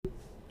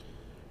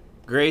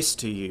Grace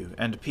to you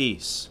and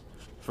peace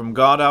from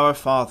God our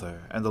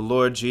Father and the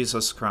Lord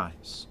Jesus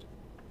Christ.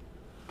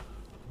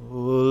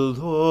 O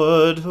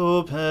Lord,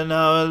 open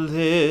our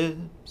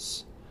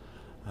lips,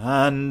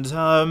 and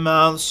our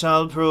mouth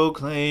shall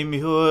proclaim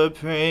your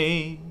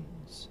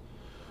praise.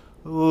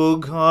 O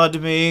God,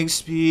 make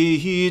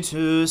speed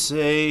to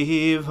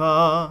save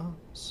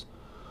us.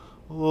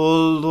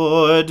 O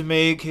Lord,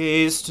 make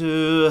haste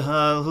to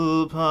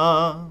help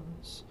us.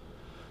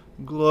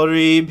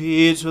 Glory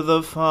be to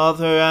the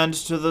Father, and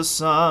to the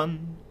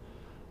Son,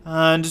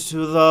 and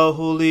to the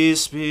Holy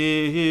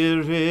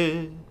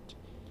Spirit,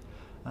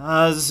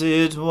 as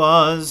it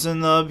was in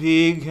the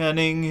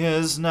beginning,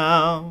 is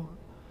now,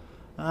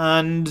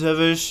 and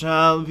ever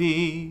shall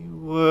be,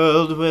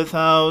 world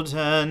without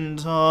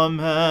end.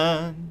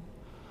 Amen.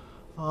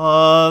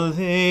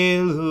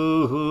 Alleluia.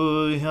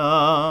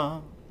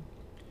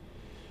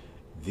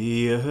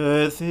 The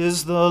earth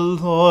is the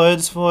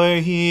Lord's, for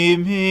he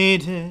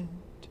made it.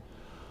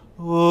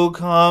 O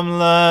come,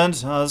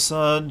 let us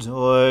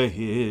adore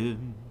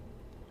him.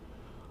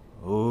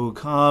 O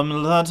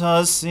come, let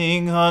us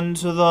sing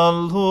unto the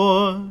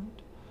Lord.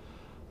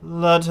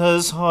 Let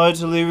us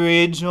heartily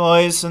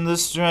rejoice in the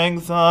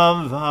strength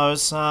of our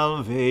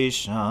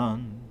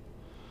salvation.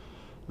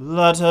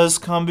 Let us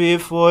come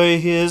before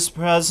his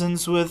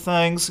presence with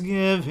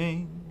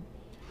thanksgiving,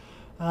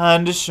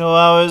 and show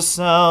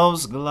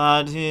ourselves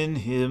glad in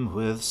him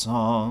with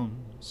psalms.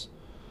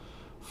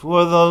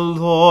 For the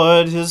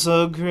Lord is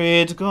a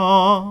great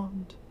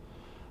God,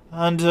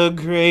 and a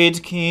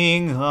great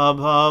King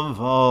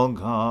above all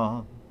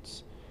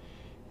gods.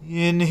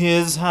 In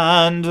his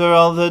hand are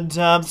all the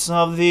depths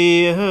of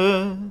the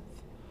earth,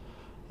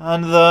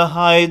 and the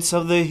heights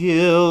of the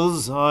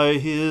hills are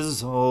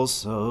his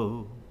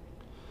also.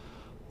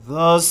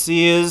 The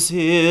sea is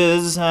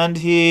his, and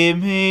he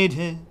made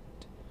it,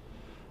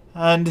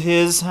 and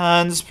his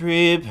hands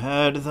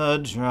prepared the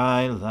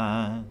dry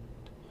land.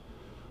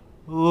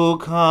 O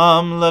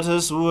come, let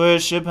us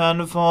worship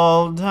and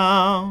fall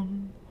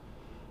down,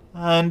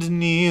 and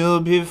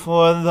kneel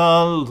before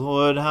the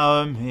Lord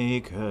our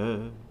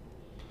Maker.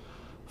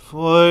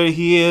 For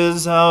he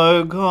is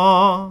our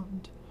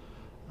God,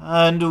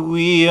 and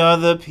we are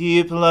the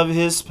people of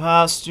his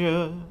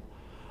pasture,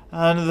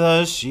 and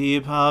the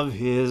sheep of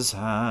his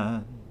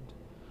hand.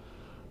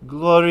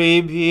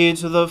 Glory be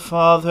to the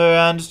Father,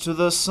 and to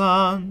the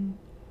Son,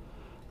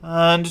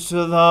 and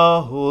to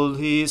the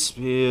Holy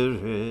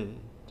Spirit,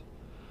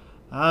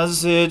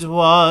 as it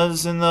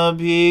was in the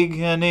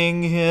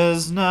beginning,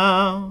 is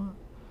now,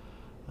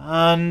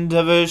 and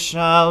ever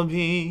shall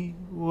be,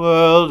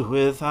 world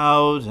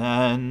without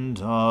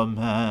end.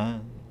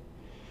 Amen.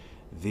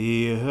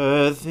 The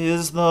earth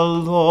is the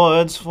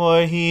Lord's,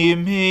 for he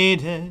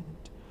made it.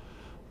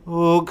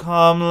 O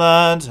come,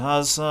 let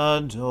us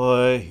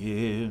adore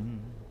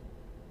him.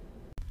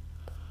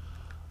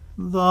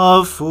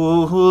 The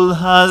fool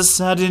has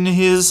said in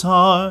his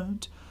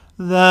heart,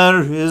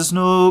 there is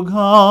no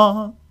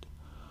God.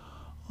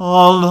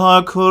 All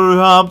are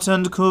corrupt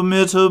and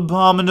commit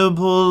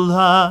abominable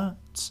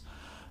acts.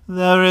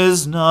 There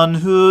is none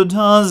who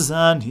does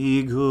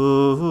any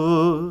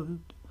good.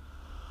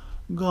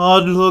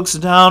 God looks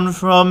down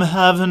from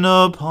heaven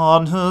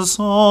upon us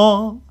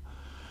all,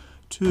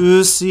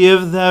 to see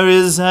if there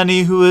is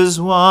any who is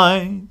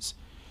wise,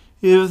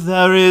 if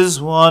there is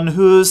one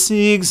who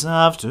seeks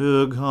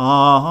after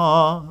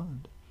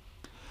God.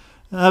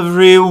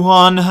 Every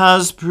one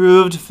has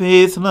proved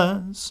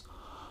faithless.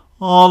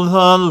 All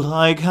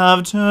alike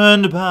have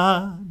turned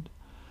bad.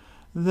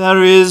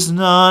 There is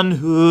none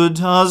who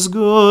does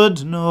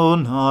good, no,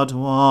 not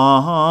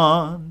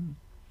one.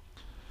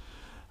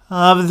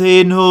 Have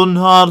they no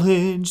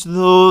knowledge,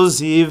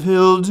 those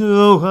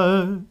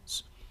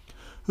evildoers,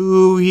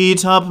 who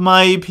eat up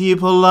my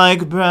people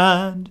like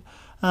bread,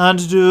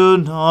 and do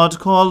not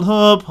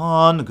call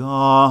upon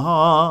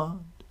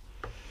God?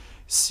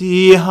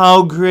 See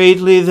how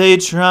greatly they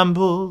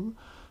tremble,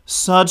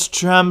 such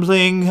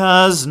trembling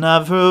as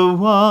never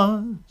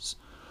was.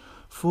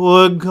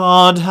 For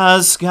God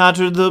has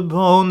scattered the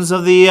bones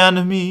of the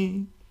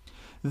enemy.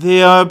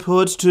 They are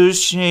put to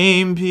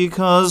shame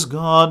because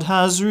God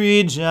has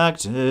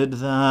rejected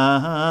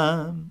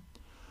them.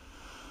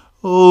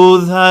 Oh,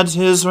 that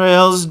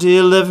Israel's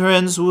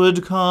deliverance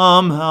would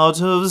come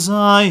out of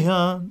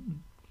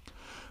Zion.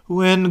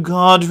 When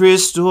God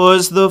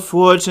restores the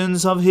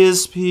fortunes of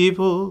his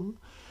people,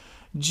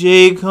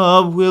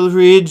 Jacob will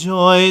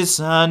rejoice,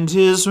 and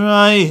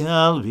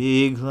Israel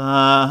be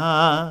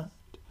glad.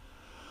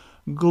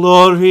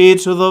 Glory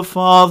to the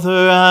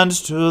Father, and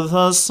to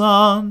the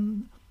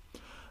Son,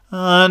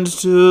 and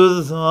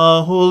to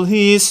the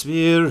Holy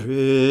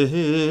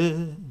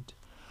Spirit,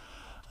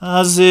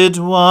 as it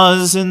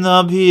was in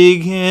the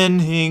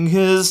beginning,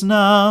 is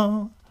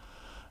now,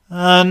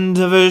 and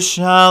ever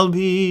shall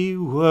be,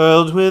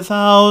 world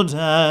without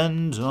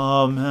end.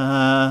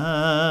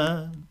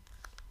 Amen.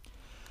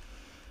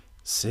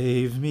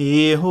 Save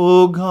me,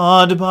 O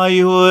God, by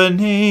your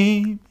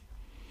name.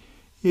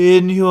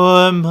 In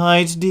your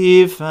might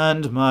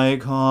defend my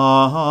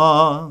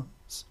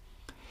cause.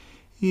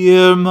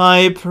 Hear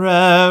my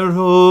prayer,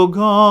 O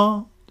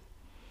God.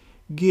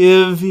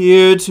 Give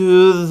ear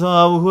to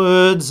the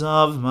words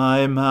of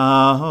my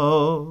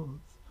mouth.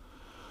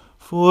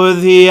 For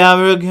the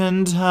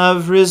arrogant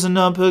have risen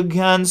up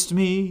against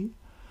me,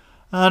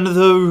 and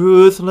the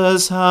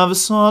ruthless have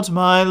sought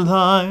my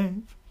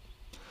life,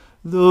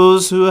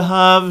 those who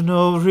have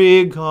no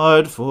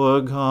regard for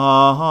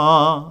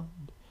God.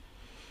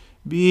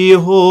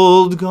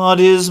 Behold, God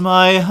is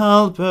my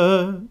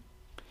helper.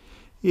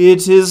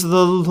 It is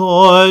the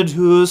Lord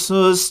who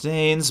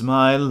sustains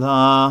my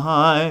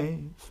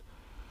life.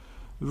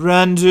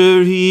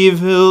 Render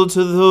evil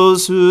to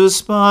those who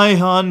spy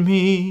on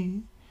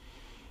me.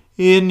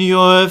 In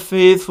your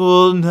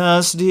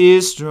faithfulness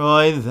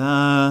destroy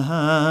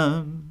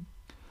them.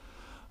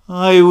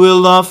 I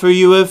will offer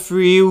you a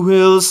free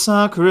will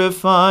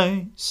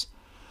sacrifice,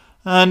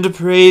 and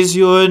praise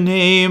your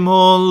name,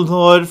 O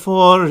Lord,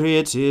 for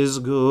it is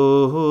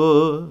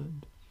good.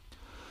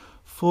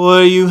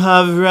 For you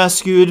have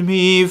rescued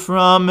me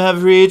from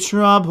every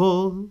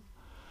trouble,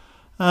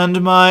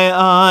 and my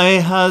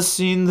eye has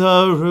seen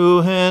the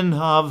ruin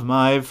of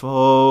my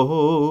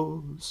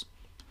foes.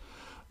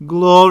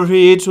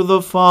 Glory to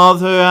the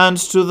Father, and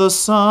to the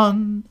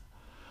Son,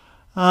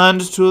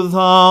 and to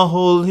the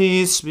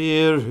Holy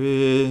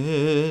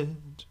Spirit,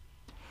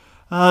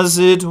 as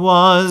it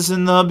was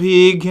in the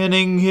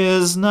beginning,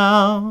 is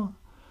now,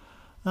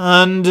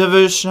 and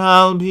ever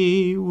shall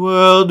be,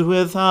 world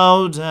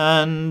without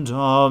end.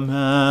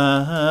 Amen.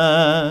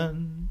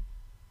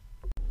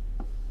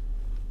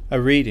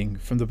 A reading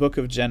from the book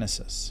of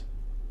Genesis.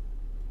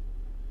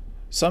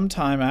 Some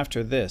time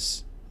after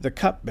this, the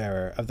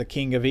cupbearer of the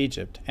king of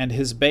Egypt and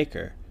his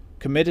baker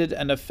committed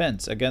an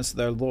offense against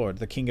their lord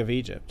the king of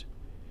Egypt.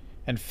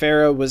 And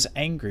Pharaoh was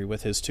angry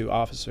with his 2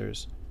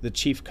 officers, the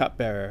chief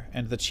cupbearer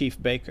and the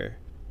chief baker,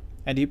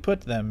 and he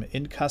put them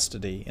in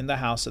custody in the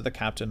house of the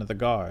captain of the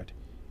guard,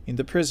 in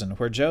the prison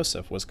where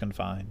Joseph was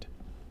confined.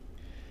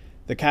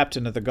 The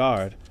captain of the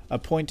guard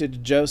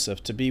appointed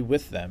Joseph to be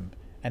with them,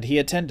 and he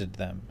attended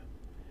them.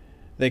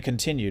 They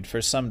continued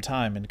for some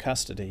time in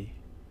custody.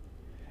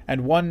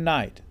 And one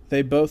night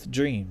they both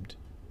dreamed,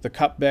 the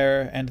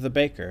cupbearer and the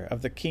baker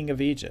of the king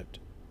of Egypt,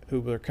 who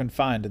were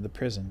confined in the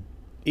prison,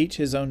 each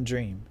his own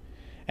dream,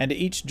 and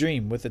each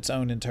dream with its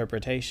own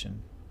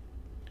interpretation.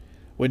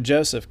 When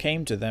Joseph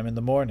came to them in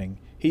the morning,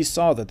 he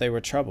saw that they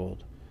were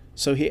troubled.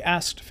 So he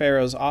asked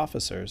Pharaoh's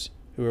officers,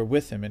 who were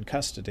with him in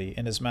custody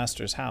in his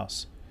master's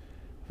house,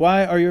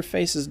 "Why are your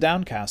faces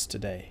downcast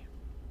today?"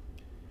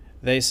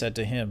 They said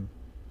to him,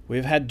 "We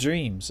have had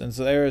dreams, and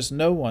there is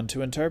no one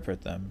to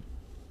interpret them."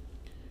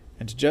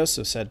 And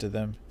Joseph said to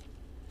them,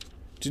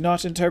 "Do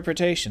not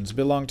interpretations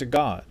belong to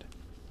God?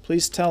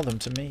 Please tell them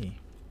to me."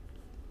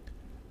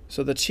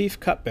 So the chief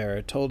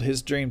cupbearer told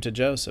his dream to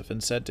Joseph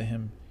and said to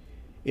him,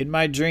 "In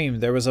my dream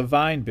there was a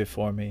vine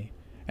before me,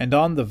 and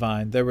on the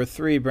vine there were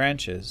 3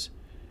 branches.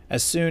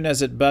 As soon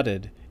as it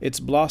budded, its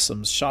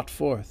blossoms shot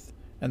forth,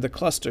 and the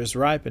clusters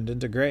ripened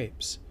into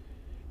grapes.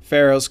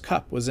 Pharaoh's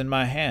cup was in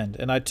my hand,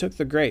 and I took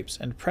the grapes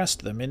and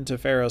pressed them into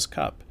Pharaoh's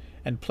cup,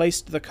 and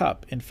placed the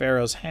cup in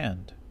Pharaoh's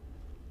hand."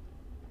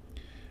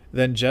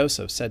 Then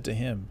Joseph said to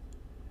him,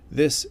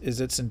 "This is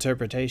its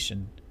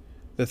interpretation.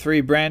 The 3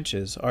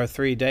 branches are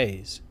 3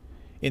 days.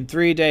 In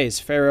 3 days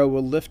Pharaoh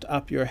will lift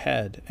up your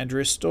head and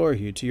restore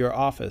you to your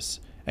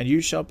office, and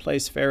you shall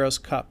place Pharaoh's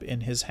cup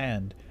in his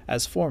hand,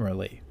 as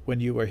formerly,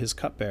 when you were his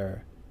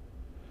cupbearer.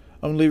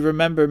 Only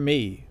remember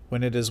me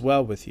when it is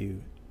well with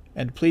you,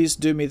 and please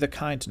do me the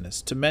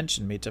kindness to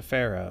mention me to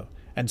Pharaoh,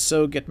 and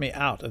so get me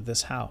out of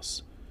this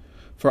house.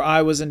 For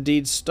I was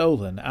indeed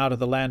stolen out of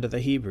the land of the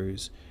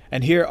Hebrews,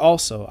 and here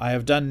also I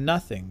have done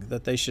nothing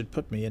that they should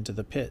put me into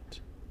the pit."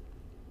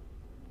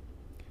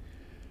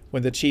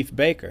 When the chief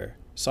baker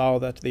saw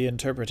that the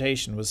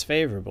interpretation was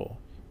favorable,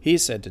 he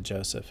said to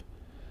Joseph,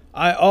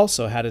 "I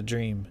also had a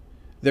dream.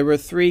 There were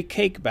 3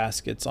 cake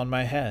baskets on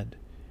my head,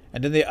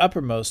 and in the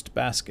uppermost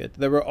basket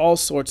there were all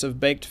sorts of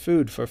baked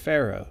food for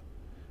Pharaoh,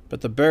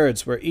 but the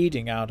birds were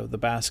eating out of the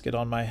basket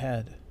on my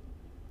head."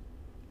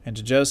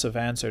 And Joseph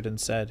answered and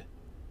said,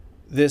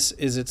 "This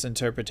is its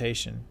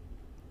interpretation.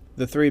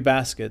 The 3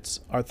 baskets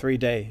are 3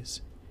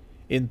 days.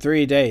 In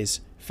 3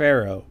 days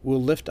Pharaoh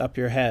will lift up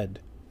your head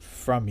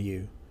from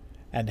you,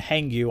 and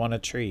hang you on a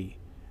tree,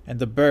 and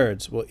the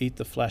birds will eat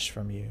the flesh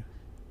from you."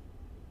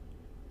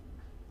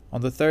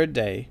 On the 3rd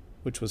day,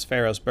 which was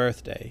Pharaoh's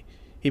birthday,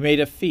 he made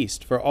a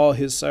feast for all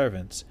his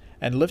servants,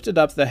 and lifted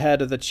up the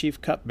head of the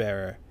chief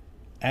cupbearer,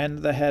 and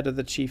the head of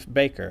the chief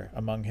baker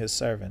among his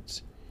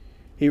servants.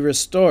 He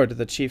restored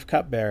the chief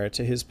cupbearer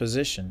to his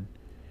position,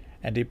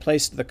 and he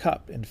placed the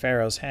cup in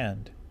Pharaoh's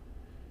hand.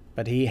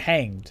 But he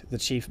hanged the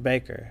chief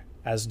baker,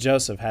 as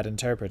Joseph had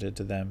interpreted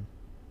to them.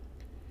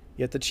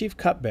 Yet the chief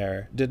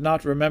cupbearer did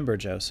not remember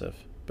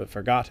Joseph, but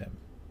forgot him.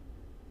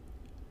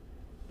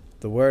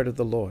 The word of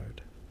the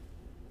Lord.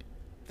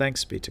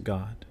 Thanks be to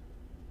God.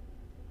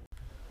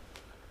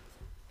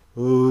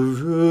 O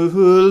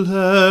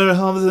ruler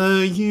of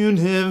the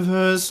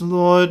universe,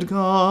 Lord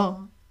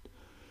God,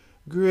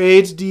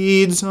 Great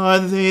deeds are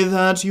they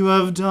that you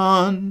have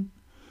done,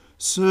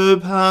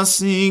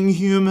 surpassing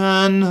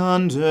human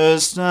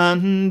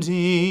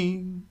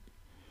understanding.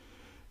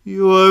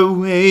 Your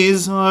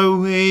ways are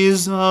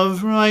ways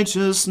of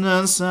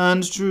righteousness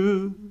and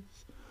truth,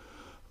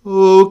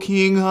 O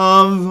King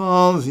of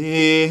all the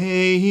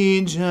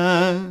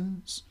ages.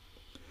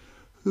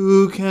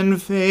 Who can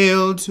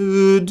fail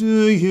to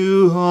do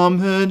you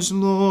homage,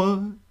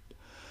 Lord,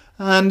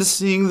 and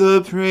sing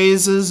the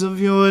praises of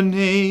your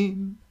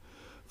name?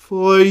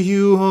 For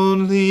you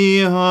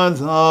only are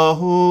the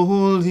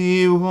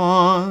Holy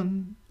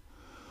One.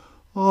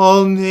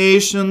 All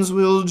nations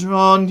will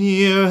draw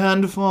near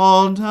and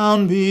fall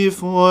down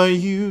before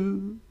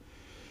you,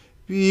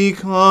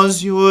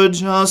 because your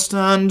just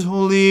and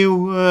holy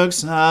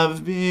works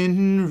have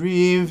been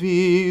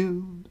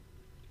revealed.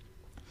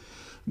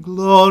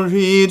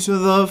 Glory to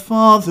the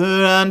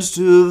Father, and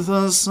to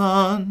the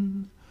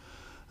Son,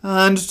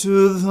 and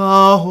to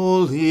the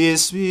Holy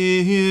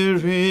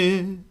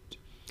Spirit,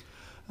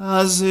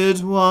 as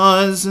it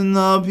was in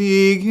the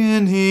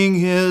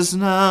beginning, is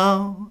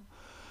now,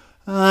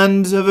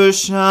 and ever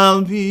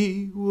shall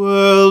be,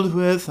 world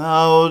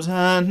without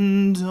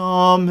end.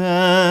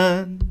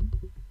 Amen.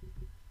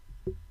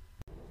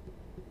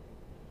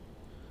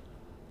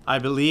 I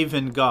believe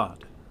in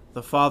God,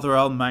 the Father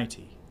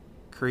Almighty,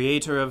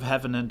 creator of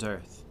heaven and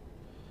earth.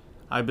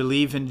 I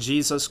believe in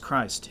Jesus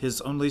Christ,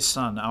 his only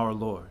Son, our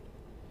Lord.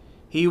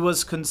 He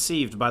was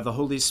conceived by the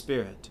Holy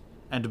Spirit,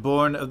 and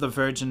born of the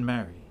Virgin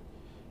Mary.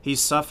 He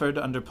suffered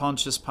under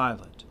Pontius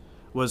Pilate,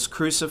 was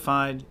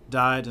crucified,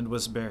 died, and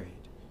was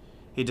buried.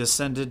 He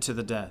descended to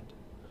the dead.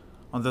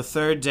 On the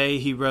third day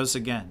he rose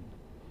again.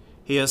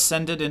 He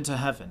ascended into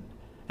heaven,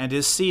 and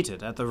is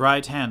seated at the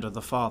right hand of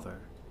the Father.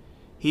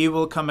 He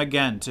will come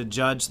again to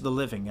judge the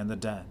living and the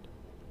dead.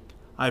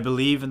 I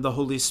believe in the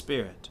Holy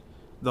Spirit,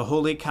 the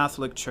Holy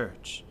Catholic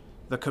Church,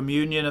 the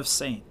communion of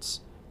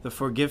saints, the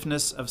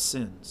forgiveness of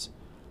sins,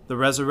 the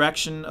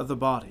resurrection of the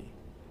body,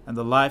 and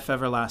the life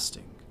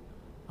everlasting.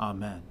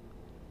 Amen.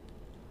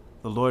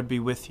 The Lord be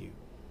with you.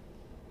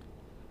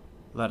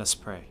 Let us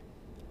pray.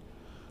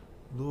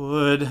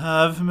 Lord,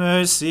 have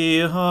mercy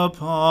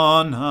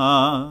upon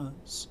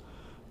us.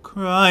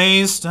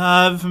 Christ,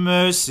 have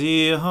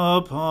mercy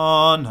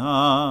upon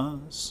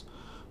us.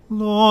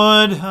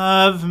 Lord,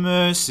 have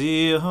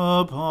mercy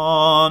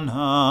upon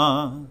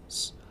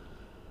us.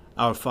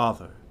 Our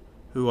Father,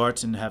 who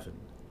art in heaven,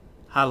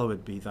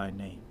 hallowed be thy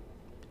name.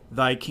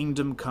 Thy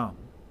kingdom come,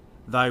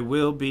 thy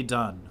will be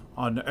done,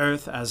 on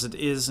earth as it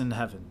is in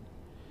heaven.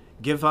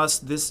 Give us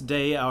this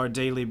day our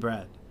daily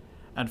bread,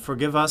 and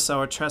forgive us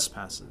our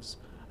trespasses,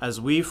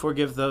 as we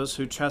forgive those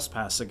who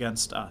trespass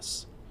against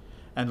us.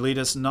 And lead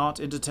us not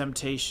into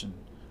temptation,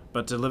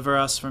 but deliver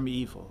us from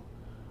evil.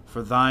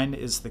 For thine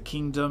is the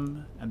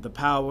kingdom, and the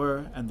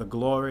power, and the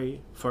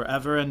glory,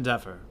 forever and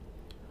ever.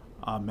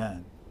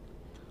 Amen.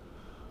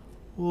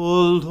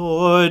 O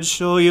Lord,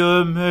 show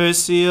your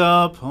mercy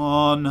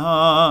upon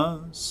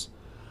us,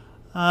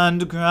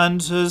 and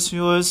grant us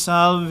your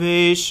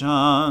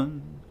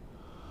salvation.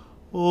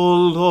 O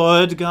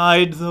Lord,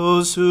 guide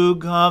those who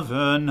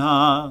govern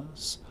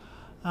us,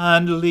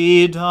 and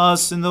lead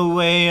us in the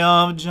way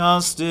of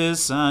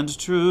justice and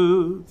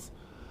truth.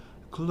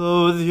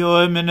 Clothe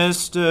your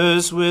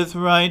ministers with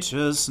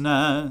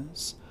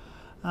righteousness,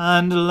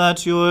 and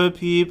let your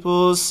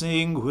people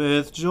sing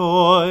with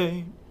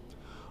joy.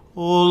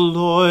 O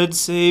Lord,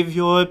 save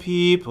your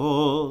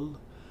people,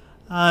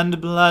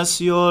 and bless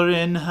your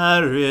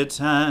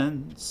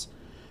inheritance.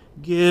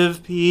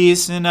 Give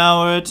peace in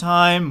our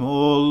time,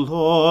 O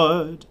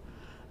Lord,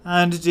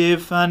 and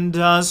defend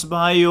us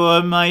by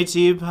your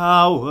mighty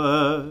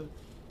power.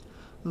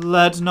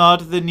 Let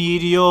not the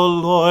needy, O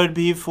Lord,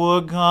 be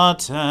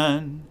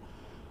forgotten,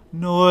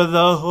 nor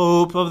the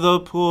hope of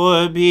the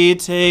poor be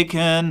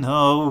taken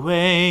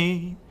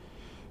away.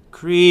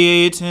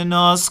 Create in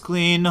us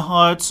clean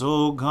hearts,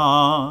 O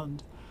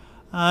God,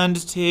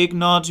 and take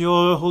not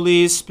your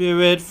Holy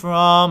Spirit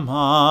from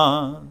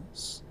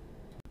us.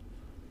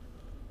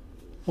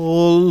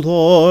 O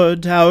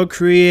Lord, our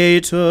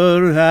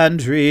Creator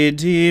and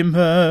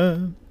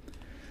Redeemer,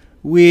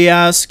 we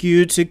ask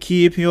you to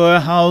keep your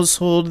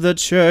household, the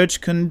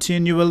Church,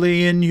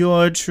 continually in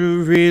your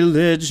true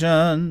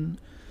religion,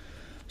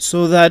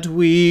 so that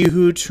we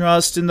who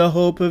trust in the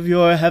hope of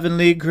your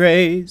heavenly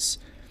grace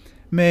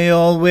may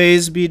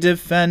always be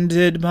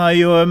defended by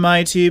your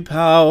mighty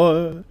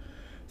power,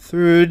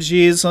 through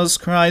Jesus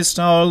Christ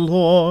our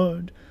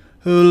Lord,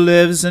 who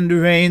lives and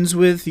reigns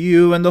with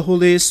you and the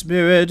Holy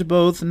Spirit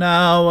both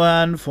now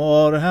and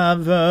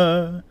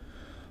forever.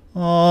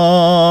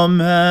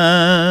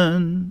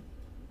 Amen.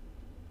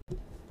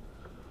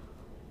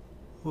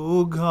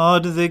 O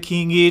God, the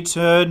King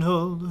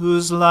eternal,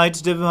 whose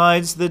light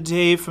divides the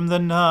day from the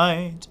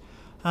night,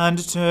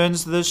 and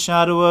turns the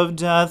shadow of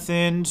death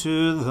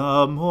into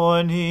the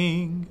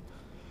morning,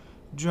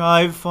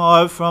 drive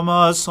far from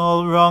us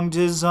all wrong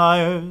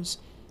desires,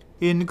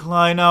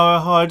 incline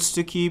our hearts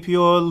to keep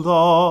your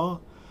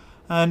law,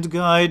 and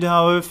guide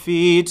our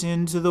feet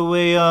into the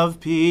way of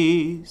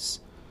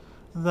peace,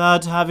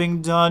 that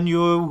having done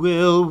your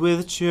will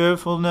with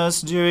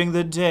cheerfulness during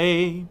the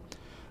day,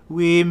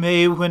 we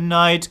may, when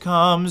night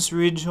comes,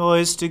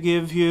 rejoice to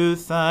give you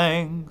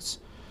thanks.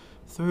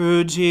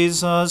 Through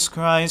Jesus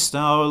Christ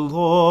our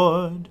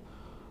Lord.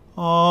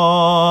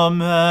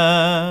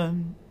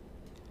 Amen.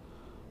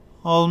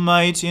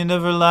 Almighty and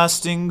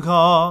everlasting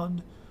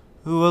God,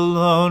 who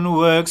alone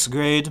works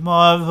great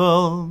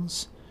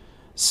marvels,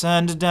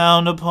 send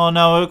down upon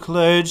our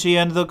clergy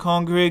and the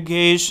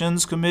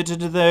congregations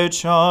committed to their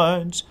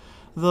charge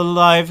the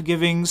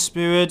life-giving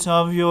Spirit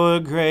of your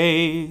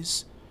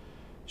grace.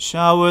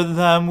 Shower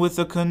them with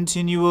the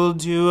continual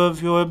dew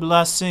of your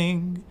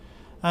blessing,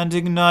 and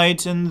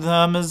ignite in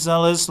them a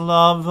zealous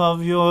love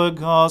of your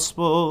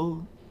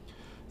gospel.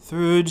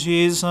 Through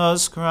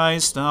Jesus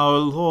Christ our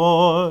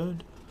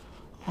Lord.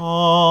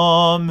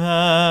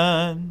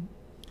 Amen.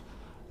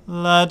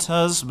 Let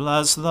us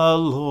bless the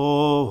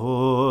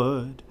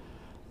Lord.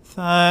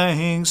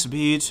 Thanks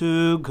be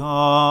to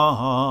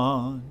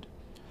God.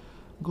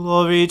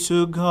 Glory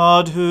to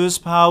God, whose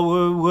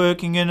power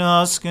working in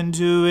us can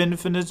do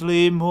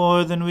infinitely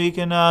more than we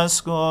can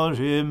ask or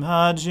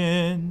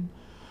imagine.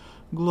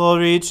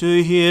 Glory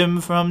to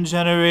him from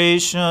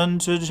generation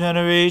to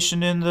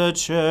generation in the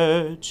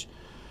church,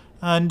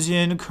 and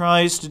in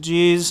Christ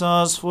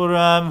Jesus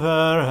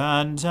forever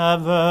and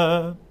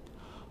ever.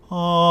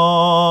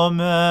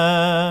 Amen.